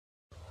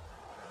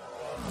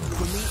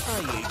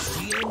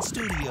IHTN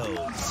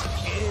Studios,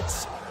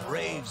 it's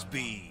Braves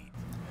Beat.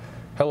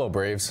 Hello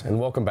Braves, and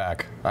welcome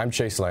back. I'm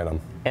Chase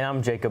Lanham. And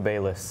I'm Jacob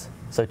Bayless.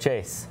 So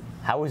Chase,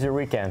 how was your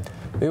weekend?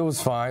 It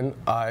was fine.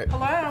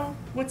 Hello,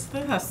 what's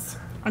this?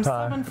 I'm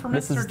subbing for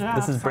Mr. Duff.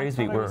 This is Braves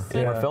Beat. We're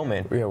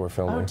filming. Yeah, we're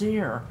filming. Oh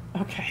dear.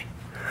 Okay.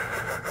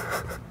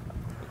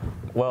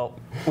 Well,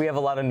 we have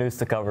a lot of news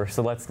to cover,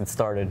 so let's get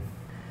started.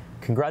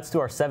 Congrats to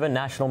our 7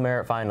 National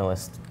Merit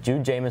finalists: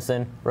 Jude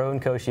Jamison,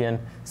 Rohan Koshian,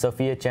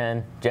 Sophia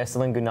Chen,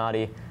 Jesselyn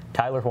Gunati,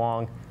 Tyler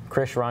Huang,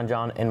 Krish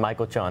Ranjan, and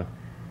Michael Chun.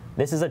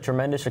 This is a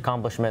tremendous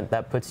accomplishment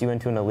that puts you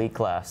into an elite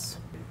class.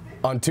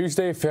 On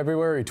Tuesday,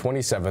 February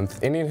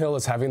 27th, Indian Hill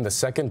is having the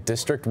second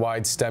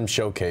district-wide STEM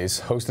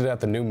showcase hosted at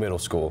the new middle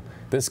school.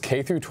 This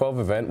K-12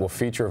 event will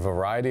feature a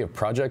variety of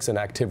projects and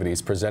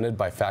activities presented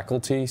by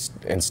faculty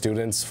and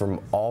students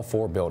from all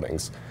 4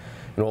 buildings.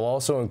 It will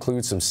also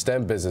include some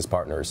STEM business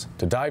partners.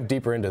 To dive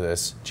deeper into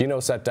this,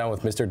 Gino sat down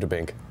with Mr.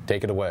 DeBink.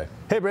 Take it away.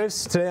 Hey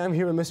Braves, today I'm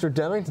here with Mr.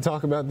 Deming to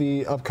talk about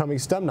the upcoming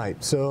STEM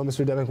night. So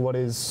Mr. Deming, what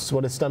is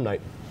STEM night?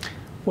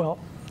 Well,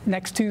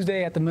 next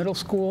Tuesday at the middle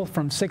school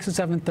from 6 to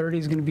 7:30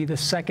 is going to be the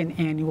 2nd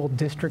annual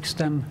district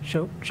STEM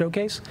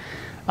showcase.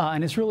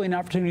 And it's really an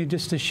opportunity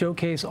just to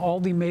showcase all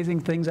the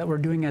amazing things that we're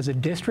doing as a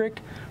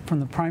district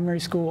from the primary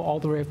school all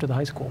the way up to the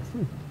high school.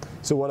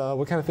 So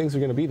what kind of things are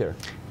going to be there?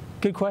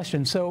 Good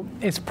question. So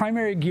it's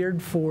primarily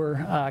geared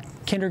for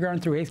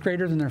kindergarten through 8th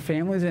graders and their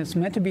families, and it's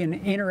meant to be an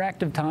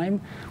interactive time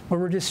where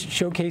we're just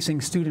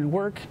showcasing student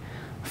work,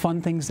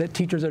 fun things that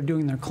teachers are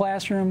doing in their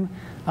classroom,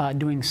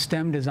 doing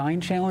STEM design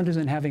challenges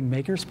and having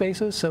maker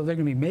spaces. So they're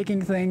going to be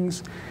making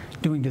things,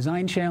 doing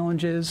design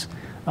challenges,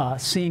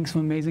 seeing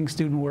some amazing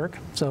student work.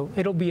 So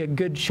it'll be a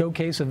good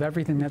showcase of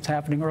everything that's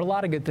happening, or a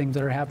lot of good things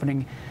that are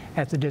happening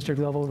at the district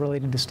level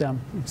related to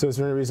STEM. So is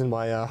there any reason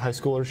why high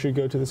schoolers should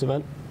go to this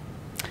event?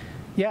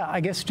 Yeah, I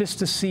guess just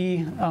to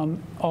see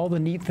all the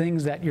neat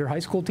things that your high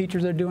school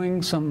teachers are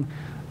doing, some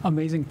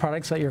amazing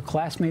products that your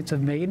classmates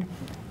have made,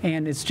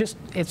 and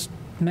it's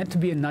meant to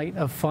be a night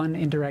of fun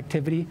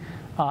interactivity,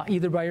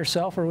 either by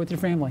yourself or with your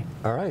family.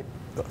 All right,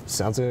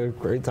 sounds like a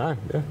great time.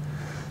 Yeah.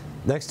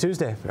 Next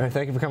Tuesday. All right,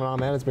 thank you for coming on,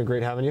 man. It's been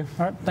great having you.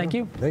 All right, thank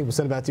you. We'll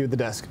send it back to you at the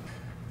desk.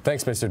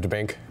 Thanks, Mr.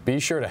 DeBink. Be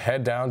sure to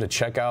head down to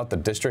check out the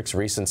district's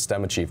recent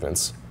STEM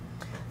achievements.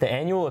 The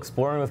annual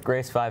Exploring with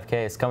Grace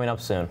 5K is coming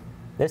up soon.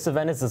 This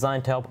event is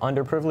designed to help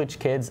underprivileged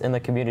kids in the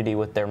community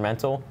with their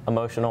mental,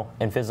 emotional,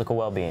 and physical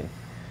well-being.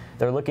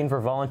 They're looking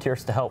for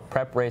volunteers to help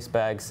prep race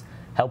bags,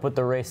 help with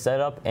the race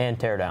setup and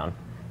teardown.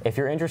 If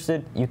you're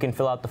interested, you can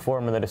fill out the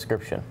form in the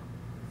description.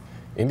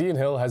 Indian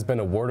Hill has been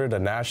awarded a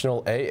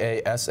national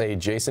AASA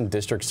Jason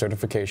District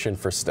certification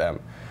for STEM.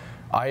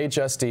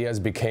 IHSD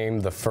has become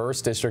the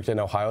first district in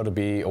Ohio to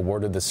be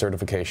awarded this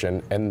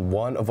certification and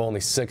one of only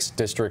 6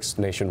 districts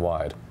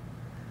nationwide.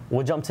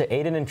 We'll jump to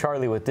Aiden and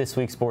Charlie with this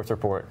week's sports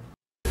report.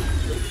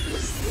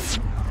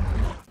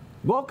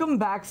 Welcome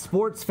back,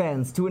 sports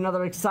fans, to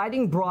another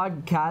exciting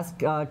broadcast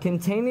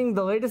containing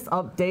the latest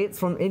updates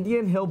from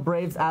Indian Hill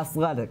Braves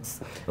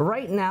athletics.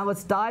 Right now,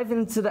 let's dive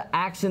into the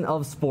action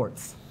of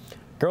sports.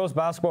 Girls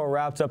basketball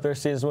wrapped up their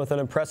season with an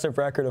impressive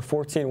record of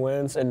 14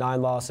 wins and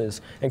 9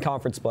 losses in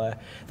conference play.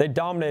 They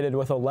dominated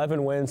with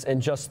 11 wins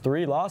and just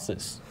 3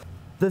 losses.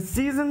 The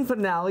season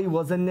finale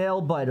was a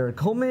nail-biter,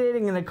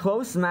 culminating in a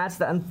close match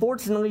that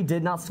unfortunately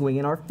did not swing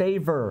in our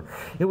favor.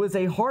 It was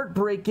a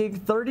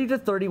heartbreaking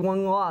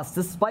 30-31 loss.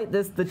 Despite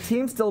this, the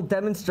team still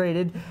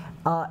demonstrated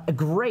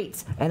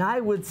great, and I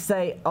would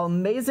say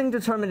amazing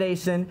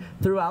determination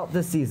throughout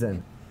the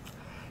season.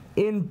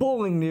 In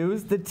bowling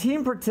news, the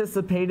team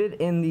participated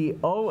in the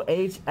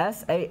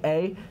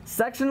OHSAA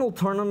sectional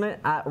tournament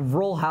at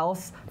Roll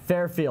House,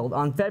 Fairfield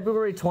on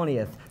February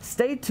 20th.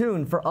 Stay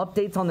tuned for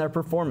updates on their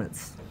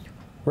performance.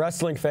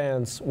 Wrestling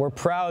fans, we're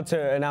proud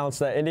to announce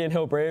that Indian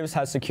Hill Braves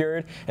has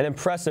secured an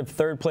impressive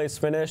 3rd place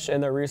finish in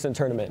their recent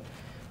tournament.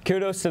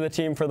 Kudos to the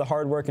team for the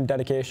hard work and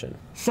dedication.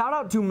 Shout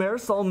out to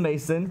Marisol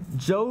Mason,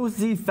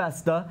 Josie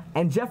Festa,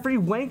 and Jeffrey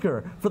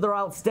Wanker for their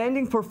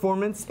outstanding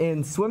performance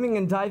in swimming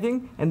and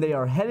diving, and they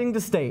are heading to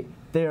state.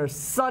 They are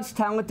such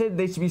talented,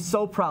 they should be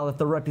so proud that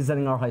they're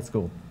representing our high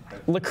school.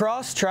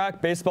 Lacrosse,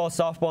 track, baseball,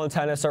 softball, and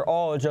tennis are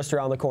all just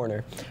around the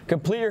corner.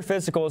 Complete your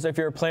physicals if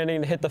you're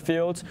planning to hit the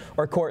fields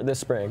or court this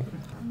spring.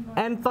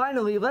 And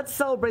finally, let's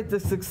celebrate the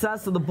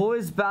success of the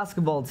boys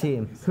basketball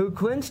team, who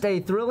clinched a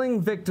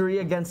thrilling victory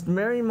against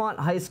Marymount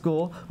High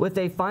School with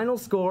a final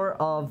score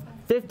of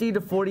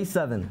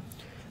 50-47.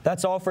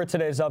 That's all for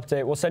today's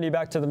update. We'll send you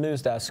back to the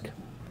news desk.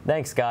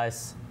 Thanks,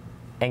 guys.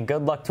 And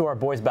good luck to our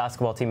boys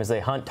basketball team as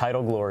they hunt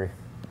title glory.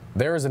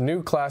 There is a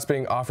new class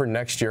being offered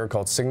next year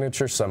called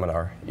Signature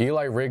Seminar.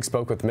 Eli Riggs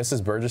spoke with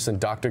Mrs. Burgess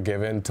and Dr.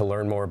 Given to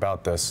learn more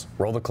about this.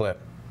 Roll the clip.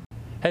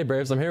 Hey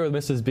Braves, I'm here with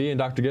Mrs. B and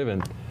Dr.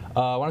 Given.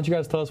 Why don't you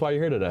guys tell us why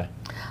you're here today?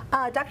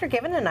 Dr.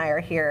 Given and I are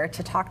here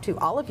to talk to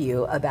all of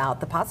you about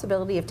the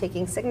possibility of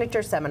taking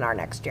Signature Seminar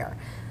next year.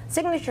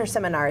 Signature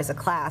Seminar is a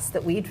class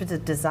that we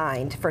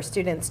designed for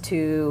students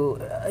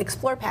to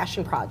explore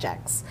passion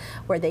projects,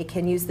 where they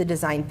can use the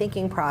design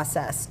thinking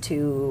process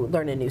to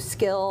learn a new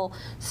skill,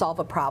 solve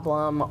a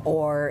problem,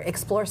 or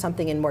explore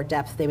something in more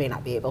depth they may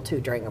not be able to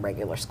during a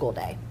regular school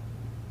day.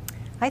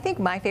 I think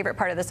my favorite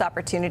part of this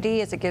opportunity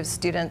is it gives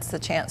students the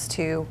chance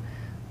to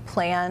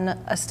plan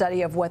a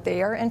study of what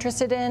they are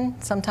interested in.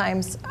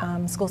 Sometimes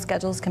school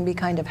schedules can be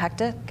kind of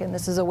hectic, and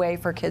this is a way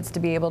for kids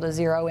to be able to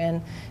zero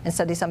in and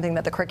study something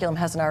that the curriculum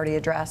hasn't already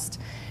addressed.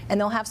 And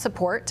they'll have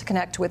support to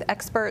connect with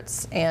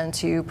experts and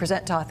to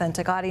present to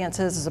authentic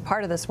audiences as a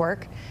part of this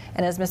work.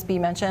 And as Ms. B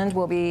mentioned,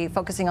 we'll be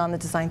focusing on the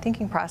design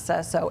thinking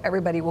process, so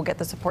everybody will get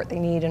the support they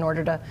need in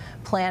order to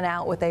plan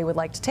out what they would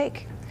like to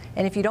take.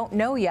 And if you don't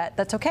know yet,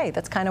 that's okay.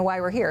 That's kind of why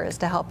we're here, is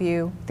to help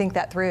you think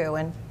that through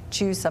and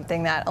choose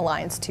something that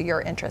aligns to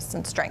your interests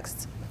and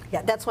strengths.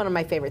 Yeah, that's one of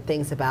my favorite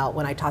things about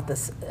when I taught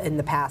this in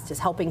the past, is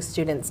helping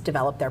students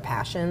develop their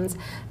passions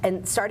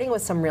and starting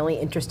with some really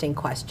interesting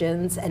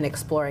questions and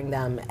exploring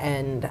them.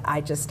 And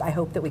I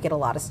hope that we get a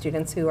lot of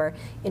students who are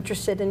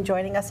interested in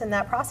joining us in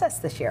that process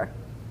this year.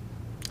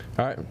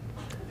 All right.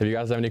 If you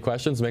guys have any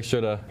questions, make sure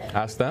to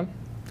ask them.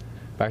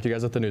 Back to you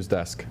guys at the news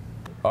desk.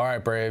 All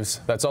right, Braves.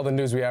 That's all the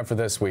news we have for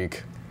this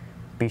week.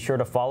 Be sure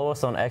to follow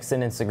us on X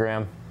and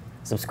Instagram,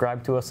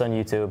 subscribe to us on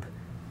YouTube,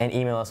 and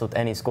email us with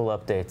any school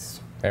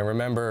updates. And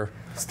remember,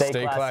 stay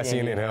classy,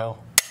 Indian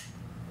Hill.